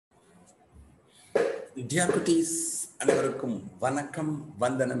Dear cuties, அனைவருக்கும் வணக்கம்,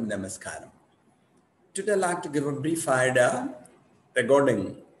 வந்தனம், நமஸ்காரம். Today I'd like to give a brief idea regarding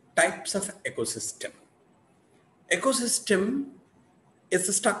types of ecosystem. Ecosystem is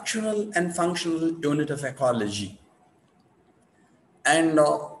a structural and functional unit of ecology. And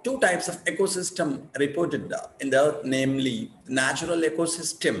two types of ecosystem reported in the earth, namely natural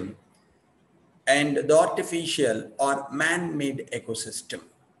ecosystem and the artificial or man-made ecosystem.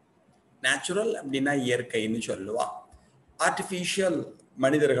 Natural அப்படின்னா இயற்கைன்னு சொல்லுவோம். Artificial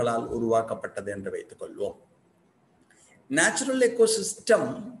மனிதர்களால் உருவாக்கப்பட்டது என்று வைத்துக் கொள்வோம். Natural ecosystem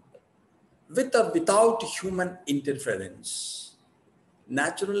with or without human interference.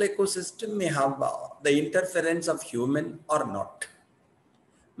 Natural ecosystem may have the interference of human or not.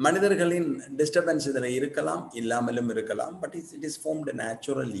 மனிதர்களின் disturbance இதில் இருக்கலாம், இல்லாமலும் இருக்கலாம். But it is formed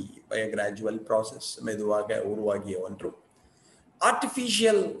naturally by a gradual process. மெதுவாக உருவாகிய ஒன்று.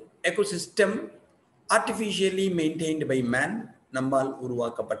 Artificial ecosystem artificially maintained by man, நம்மால்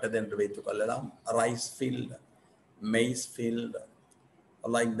உருவாக்கப்பட்டது என்று வைத்துக் கொள்ளலாம். Rice field, maize field,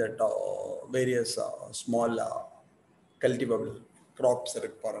 like that various small cultivable crops,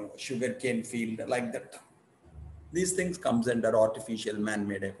 sugar cane field, like that. These things comes under artificial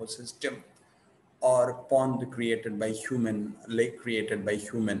man-made ecosystem, or pond created by human, lake created by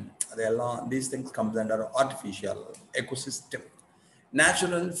human. These things comes under artificial ecosystem.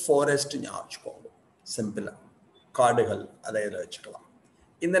 Natural forest simple காடுகள் அதை வச்சுக்கலாம்.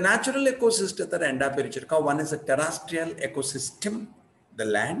 இந்த natural ecosystem ரெண்டா பிரிச்சிருக்கா. One is a terrestrial ecosystem, the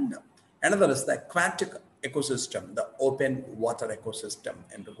land. Another is the aquatic ecosystem, the open water ecosystem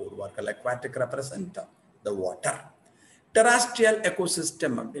என்று கூறுவார்கள். Aquatic represent the water. Terrestrial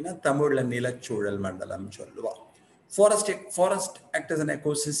ecosystem அப்படின்னா தமிழ்ல நிலச்சூழல் மண்டலம் சொல்லுவோம். Forest act as an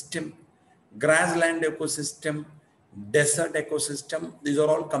ecosystem, grassland ecosystem, desert ecosystem, these are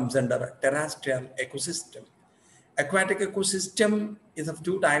all comes under terrestrial ecosystem. Aquatic ecosystem is of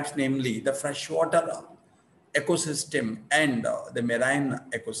two types, namely the freshwater ecosystem and the marine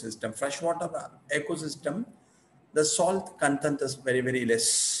ecosystem. Freshwater ecosystem, the salt content is very, very less.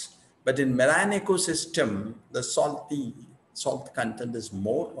 But in marine ecosystem, the salt content is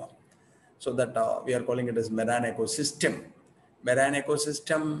more. So that we are calling it as marine ecosystem. Marine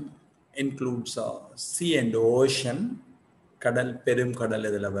ecosystem includes sea and ocean. கடல், பெரும் கடல்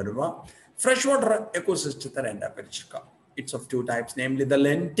இதில் வருவா. Freshwater ecosystem ரெண்டா பிரிச்சிருக்கா. It's of two types, namely the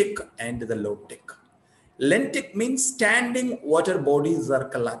lentic and the lotic. Lentic means standing water bodies are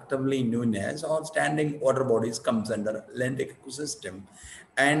collectively known as, or standing water bodies comes under lentic ecosystem.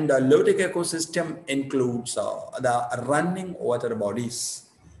 And lotic ecosystem includes the running water bodies,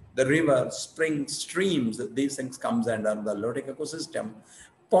 the rivers, springs, streams. These things comes under the lotic ecosystem.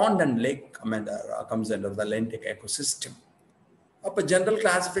 Pond and lake comes under the lentic ecosystem. A general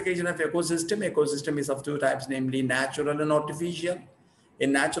classification of ecosystem is of two types, namely natural and artificial. In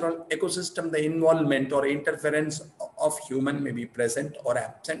natural ecosystem, the involvement or interference of human may be present or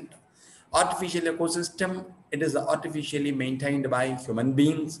absent. Artificial ecosystem, it is artificially maintained by human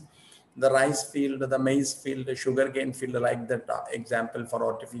beings. The rice field, the maize field, the sugarcane field, like that example for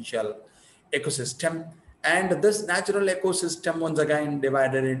artificial ecosystem. And this natural ecosystem once again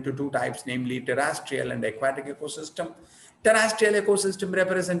divided into two types, namely terrestrial and aquatic ecosystem. Terrestrial ecosystem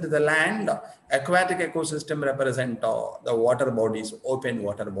represent the land. Aquatic ecosystem represent the water bodies, open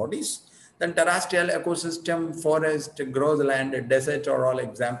water bodies. Then terrestrial ecosystem, forest, grassland, desert are all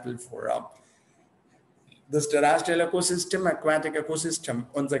example for this terrestrial ecosystem. Aquatic ecosystem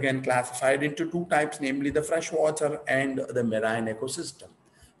once again classified into two types, namely the freshwater and the marine ecosystem.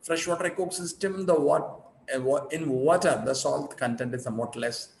 Freshwater ecosystem, in water, the salt content is somewhat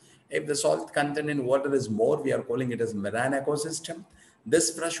less. If the salt content in water is more, we are calling it as marine ecosystem. This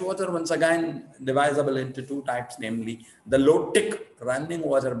freshwater once again divisible into two types, namely the lotic, running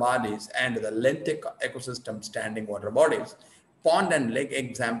water bodies, and the lentic ecosystem, standing water bodies. Pond and lake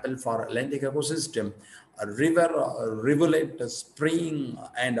example for lentic ecosystem. A river, rivulet, spring,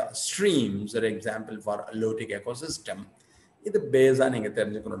 and streams are example for lotic ecosystem. This is based.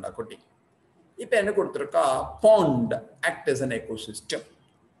 இப்போ என்ன கொடுத்திருக்கா, pond act as an ecosystem.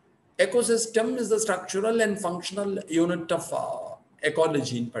 Ecosystem is the structural and functional unit of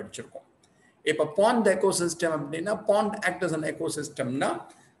ecology in படிச்சிருக்கோம். இப்போ pond ecosystem அப்படின்னா pond act as an ecosystem na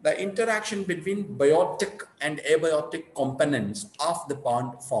the interaction between biotic and abiotic components of the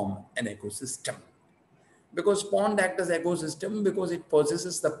pond form an ecosystem. Because pond act as ecosystem because it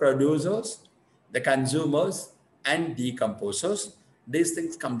possesses the producers, the consumers, and decomposers. These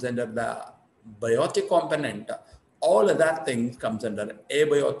things comes under the biotic component. All other things comes under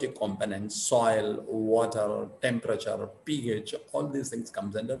abiotic components, soil, water, temperature, pH, all these things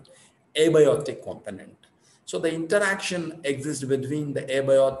comes under abiotic component. So the interaction exists between the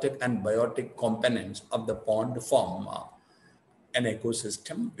abiotic and biotic components of the pond form an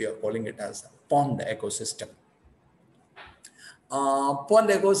ecosystem. We are calling it as a pond ecosystem. Pond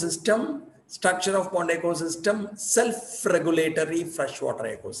ecosystem, structure of pond ecosystem, self-regulatory freshwater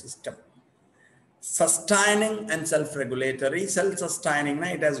ecosystem. Sustaining and self-regulatory. Self-sustaining,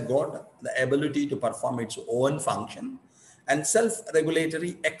 it has got the ability to perform its own function, and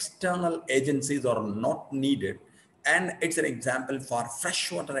self-regulatory external agencies are not needed. And it's an example for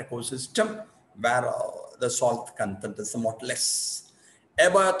freshwater ecosystem where the salt content is somewhat less.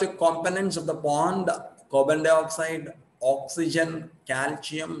 Abiotic components of the pond: carbon dioxide, oxygen,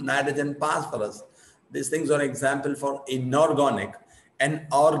 calcium, nitrogen, phosphorus. These things are example for inorganic and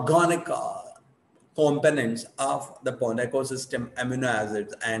organic components of the pond ecosystem: amino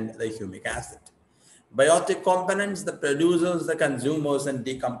acids and the humic acid. Biotic components: the producers, the consumers, and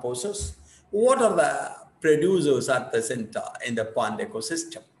decomposers. What are the producers are present in the pond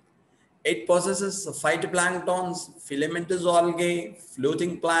ecosystem? It possesses phytoplanktons, filamentous algae,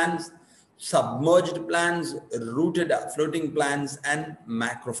 floating plants, submerged plants, rooted floating plants, and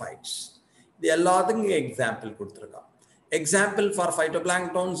macrophytes. The எல்லாத்துக்கும் example கொடுத்திருக்கோம். Example for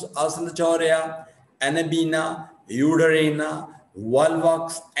phytoplanktons: Oscillatoria, Anabina, Euderina,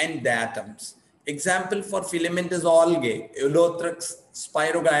 Volvox, and diatoms. Example for filamentous algae: Eulothrix,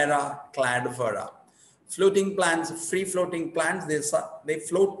 Spirogyra, Cladifera. Floating plants, free floating plants, they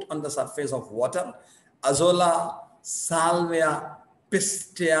float on the surface of water: Azolla, Salvia,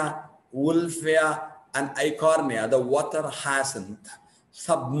 Pistia, Wolfia, and Eichhornia, the water hyacinth.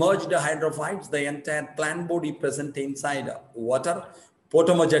 Submerged hydrophytes, the entire plant body present inside water: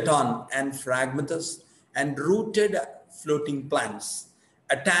 Potamogeton and Phragmites. And rooted floating plants,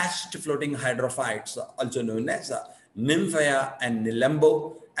 attached floating hydrophytes, also known as Nymphea and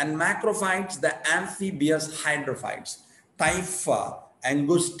Nilembo. And macrophytes, the amphibious hydrophytes: Typha,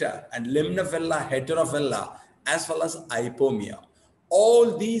 Angusta, and Limnophila, Heterophila, as well as Ipomia.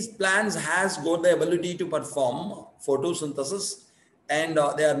 All these plants has got the ability to perform photosynthesis, and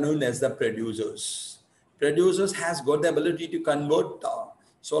they are known as the producers. Producers has got the ability to convert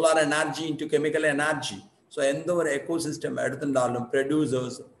solar energy into chemical energy. So in the ecosystem,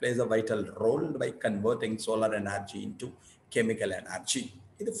 producers plays a vital role by converting solar energy into chemical energy.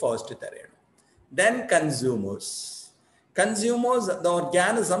 This is the first area. Then consumers. Consumers, the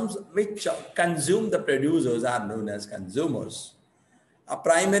organisms which consume the producers, are known as consumers. A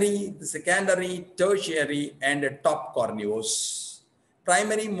primary, secondary, tertiary, and top carnivores.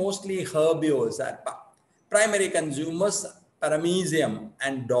 Primary, mostly herbivores are primary consumers: Paramecium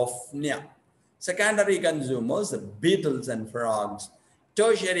and Daphnia. Secondary consumers: beetles and frogs.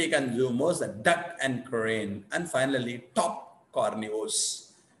 Tertiary consumers: duck and crane. And finally, top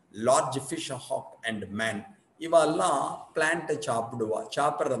carnivores: large fish, hawk, and man. Ivala plant chapduva.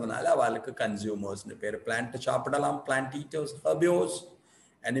 Chaparadhanala avalukku consumers nu peru. Plant chappadalam, plant eaters, herbivores.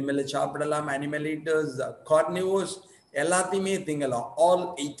 Animal chappadalam, animal eaters, carnivores. Ellathime thingalam,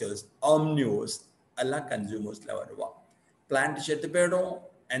 all eaters, omnivores. Alla consumers la varuva. Plant chettupedu,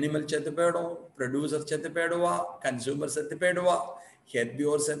 animal chettupedu, producer chettupeduva, consumer chettupeduva,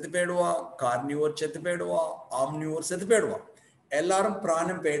 herbivore chettupeduva, carnivore chettupeduva, omnivore chettupeduva. Ellarum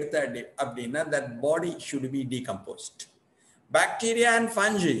pranam pedutha appadina, that body should be decomposed. Bacteria and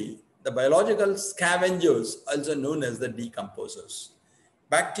fungi, the biological scavengers, also known as the decomposers.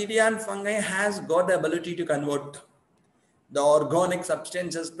 Bacteria and fungi has got the ability to convert the organic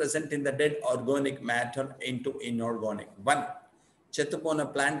substances present in the dead organic matter into inorganic one. Chettupona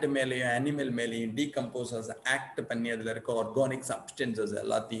plant mele, animal mele, decomposers act panniyadhula irukka organic substances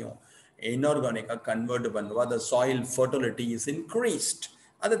ellathiyum inorganic convert பண்ணுவா. The soil fertility is increased.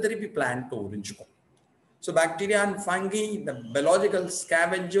 Adu thiruppi plant urinjukom. So bacteria and fungi, the biological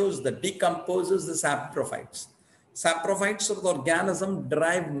scavengers, the decomposers, the saprophytes. Saprophytes of the organism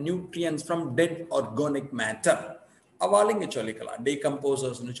derive nutrients from dead organic matter. Avalinga chollikala,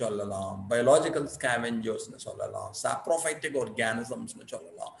 decomposers nu sollala, biological scavengers nu sollala, saprophytic organisms nu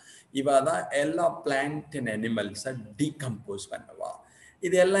sollala. Ivada ella plant and animals are decompose pannava.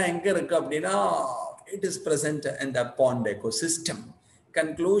 Idella enga irukku appadina, it is present in the pond ecosystem.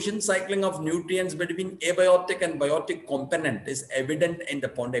 Conclusion: cycling of nutrients between abiotic and biotic component is evident in the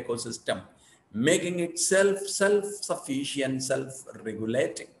pond ecosystem, making it self-sufficient,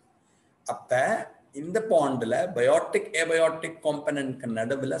 self-regulating. Appa in the pond la biotic abiotic component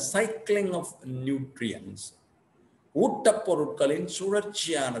naduvula cycling of nutrients ஊட்டப்பொருட்களின்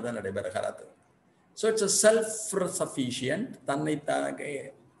சுழற்சியானது நடைபெறுகிறது. So it's a self-sufficient, தன்னை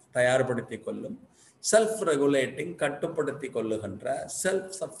தானே தயார்படுத்திக் கொள்ளும், self-regulating, கட்டுப்படுத்தி கொள்ளுகின்ற,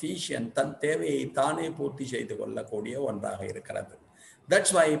 self-sufficient, தன் தேவையை தானே பூர்த்தி செய்து கொள்ளக்கூடிய ஒன்றாக இருக்கிறது.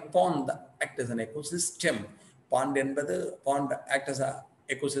 That's why pond act as an ecosystem. Pond என்பது pond act as a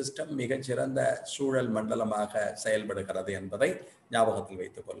ecosystem மிகச்சிறந்த சூழல் மண்டலமாக செயல்படுகிறது என்பதை ஞாபகத்தில்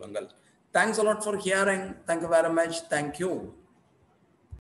வைத்துக் கொள்ளுங்கள். Thanks a lot for hearing. Thank you very much. Thank you.